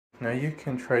Now you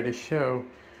can try to show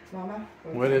Mama,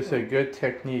 what is a good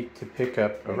technique to pick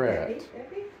up a rat.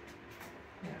 Debbie?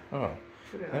 Yeah. Oh,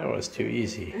 that was too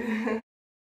easy.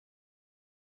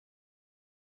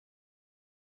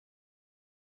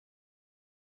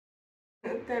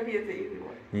 Debbie is the easy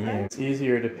one. Yeah, it's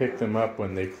easier to pick them up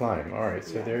when they climb. All right,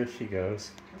 so there she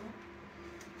goes.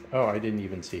 Oh, I didn't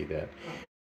even see that.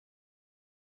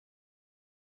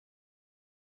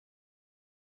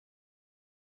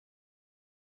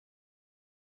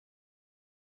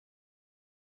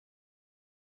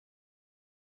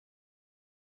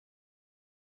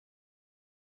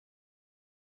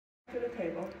 To the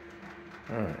table.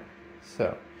 All right,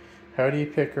 so how do you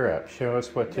pick her up? Show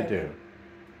us what to do.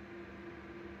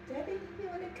 Debbie, you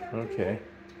want to come? Okay.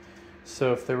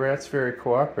 So if the rat's very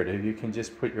cooperative, you can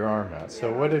just put your arm out.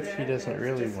 So what if she doesn't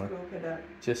really want?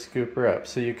 Just scoop her up.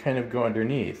 So you kind of go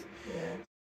underneath. Yeah.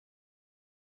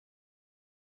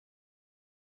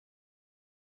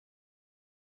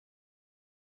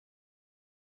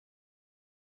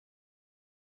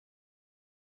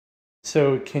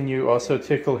 So can you also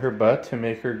tickle her butt to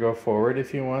make her go forward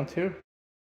if you want to?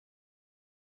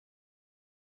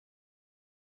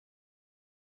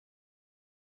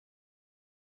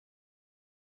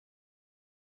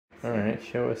 All right,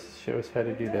 show us how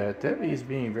to do that. Debbie's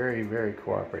being very, very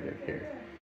cooperative here.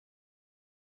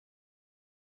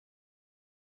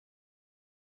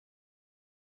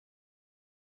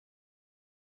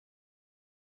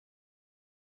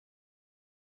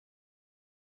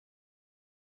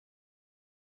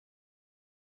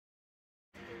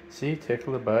 See,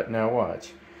 tickle the butt. Now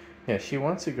watch. Yeah, she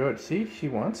wants to go. See, she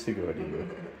wants to go to you.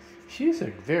 She's a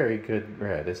very good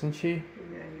rat, isn't she?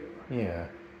 Yeah, you are. Yeah.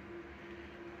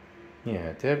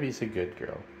 Yeah, Debbie's a good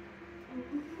girl.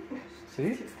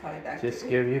 See? Just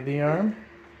give you the arm.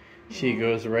 She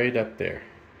goes right up there.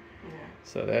 Yeah.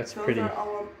 So that's Those pretty. Those are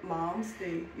our moms.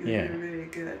 They usually really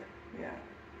good. Yeah.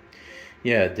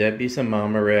 Yeah, Debbie's a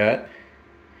mama rat,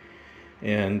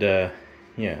 and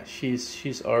yeah,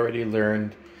 she's already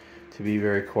learned to be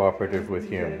very cooperative with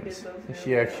humans.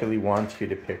 She actually wants you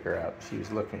to pick her up. She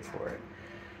was looking for it.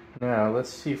 Now let's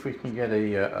see if we can get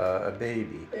a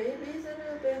baby. Babies are a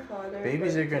little bit harder.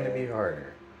 Babies are going to be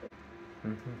harder.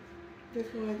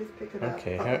 Just want to pick it up.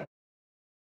 Okay.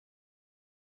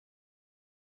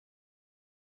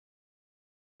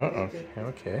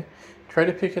 Okay. Try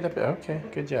to pick it up. Okay,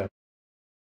 good job.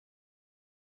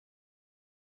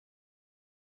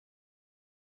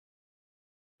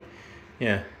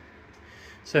 Yeah.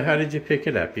 So how did you pick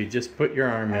it up? You just put your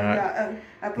arm out.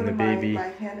 I put the baby. My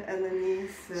hand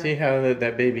underneath. See how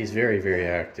that baby's very, very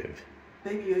active.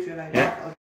 Baby usually like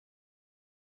that.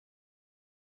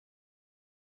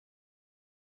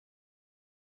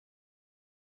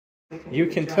 You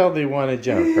can tell they want to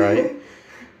jump, right?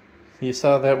 You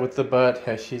saw that with the butt,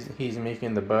 how he's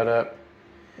making the butt up.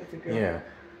 That's a girl. Yeah,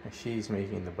 she's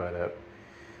making the butt up.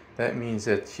 That means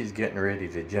that she's getting ready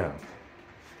to jump.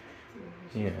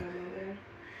 Yeah.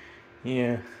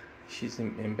 Yeah, she's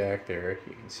in back there.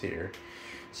 You can see her.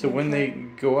 So when they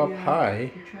go up high,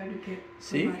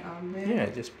 see? Yeah,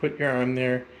 just put your arm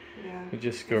there. Yeah. And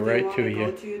just go right to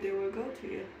you. They will go to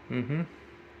you.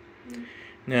 Mm-hmm.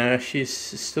 Now she's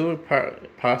still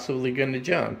possibly going to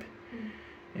jump,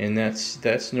 and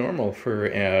that's normal for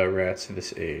rats of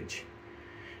this age.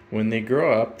 When they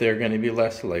grow up, they're going to be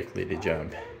less likely to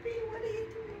jump. Debbie, what are you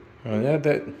Oh, doing?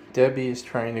 that Debbie is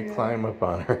trying to climb up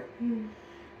on her.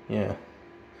 Yeah.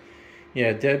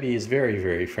 Yeah, Debbie is very,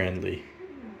 very friendly.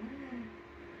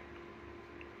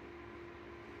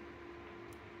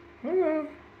 Hello.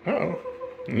 Uh-oh.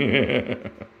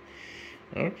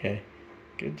 Okay.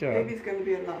 Good job. Baby's going to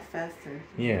be a lot faster.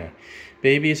 Yeah.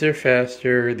 Babies are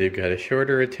faster. They've got a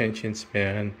shorter attention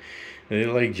span. They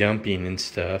like jumping and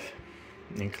stuff.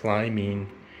 And climbing.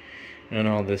 And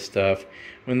all this stuff.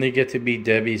 When they get to be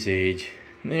Debbie's age,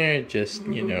 they're just,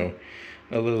 you know,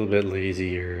 a little bit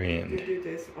lazier and... You do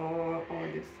this all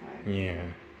this time. Yeah.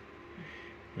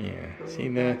 Yeah. Go See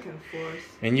back that? and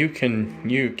forth. And you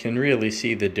can really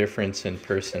see the difference in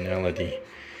personality.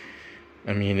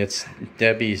 I mean, it's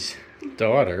Debbie's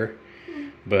daughter,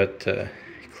 but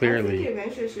clearly... I think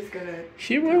eventually she's gonna...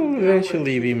 She will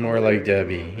eventually be more like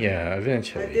Debbie. Yeah,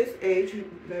 eventually. At this age,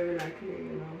 very likely,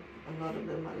 you know, a lot of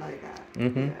them are like that.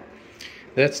 Mm-hmm. Yeah.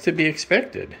 That's to be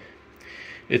expected.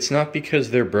 It's not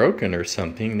because they're broken or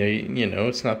something.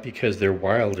 It's not because they're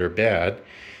wild or bad.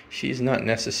 She's not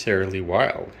necessarily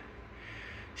wild.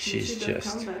 She's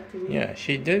just, yeah,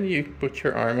 she did. You put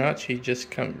your arm out, she just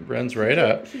runs right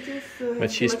up. But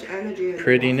she's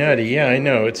pretty nutty. Yeah, I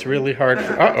know. It's really hard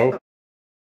for, uh-oh.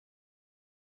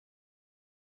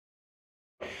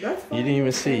 That's saw You didn't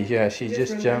even see. Yeah, she Just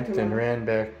just ran back jumped to and Mom. ran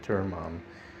back to her mom.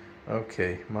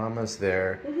 Okay, Mama's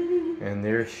there. And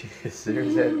there she is.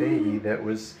 There's that baby that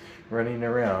was running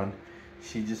around.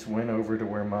 She just went over to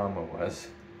where Mama was.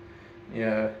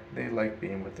 Yeah, they like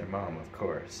being with their mom, of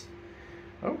course.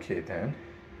 Okay, then.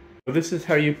 Well, this is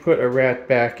how you put a rat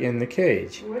back in the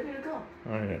cage. Where did it go?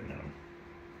 I don't know.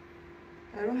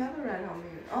 I don't have a rat on me.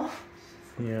 Oh.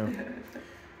 Yeah.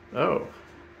 Oh.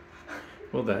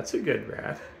 Well, that's a good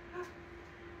rat.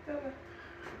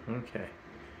 Okay.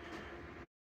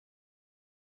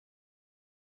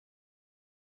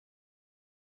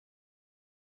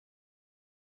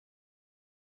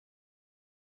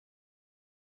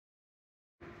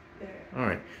 There. All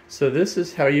right. So this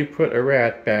is how you put a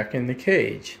rat back in the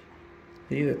cage.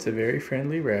 See, that's a very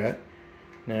friendly rat.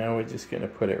 Now we're just going to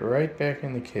put it right back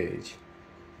in the cage.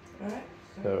 Alright.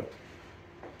 So,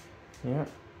 yeah.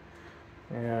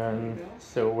 And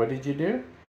so what did you do?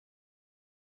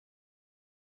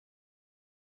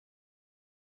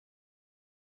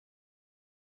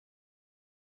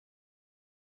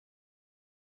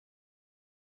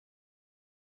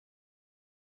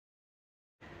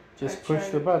 Just push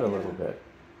the butt a little bit.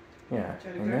 Yeah,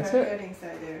 and that's it. Head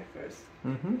inside there first.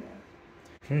 Mm-hmm.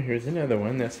 Yeah. Here's another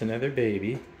one. That's another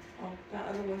baby. Oh, that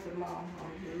other one's a mom.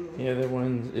 Oh, The other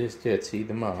one is Ditzy,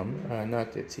 the mom.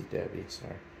 Not Ditzy, Debbie,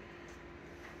 sorry.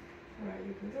 Alright,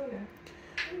 you can go there.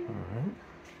 Alright.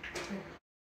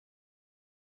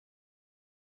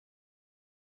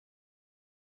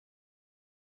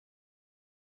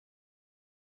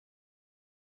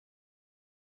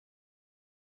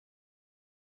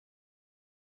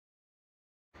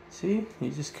 See, you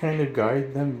just kind of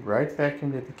guide them right back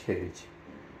into the cage.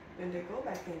 Then they go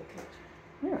back in the cage.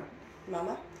 Yeah.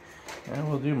 Mama? And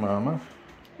we'll do Mama.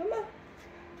 Mama?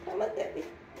 Mama, Debbie.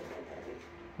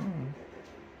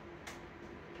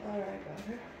 Alright, got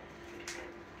her.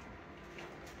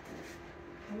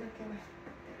 Mama, come on.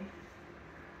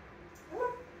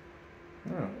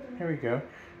 Debbie. Oh, here we go.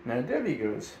 Now Debbie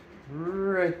goes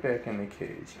right back in the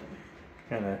cage.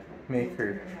 Kind of make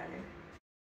her.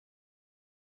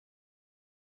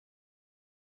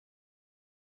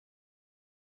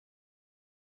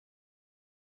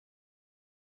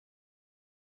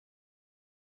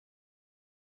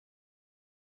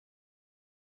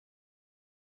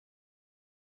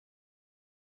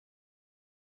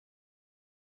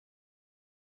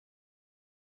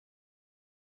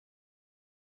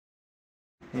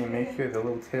 You make sure the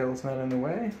little tail's not in the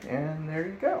way, and there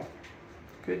you go.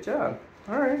 Good job.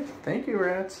 All right, thank you,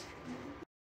 rats.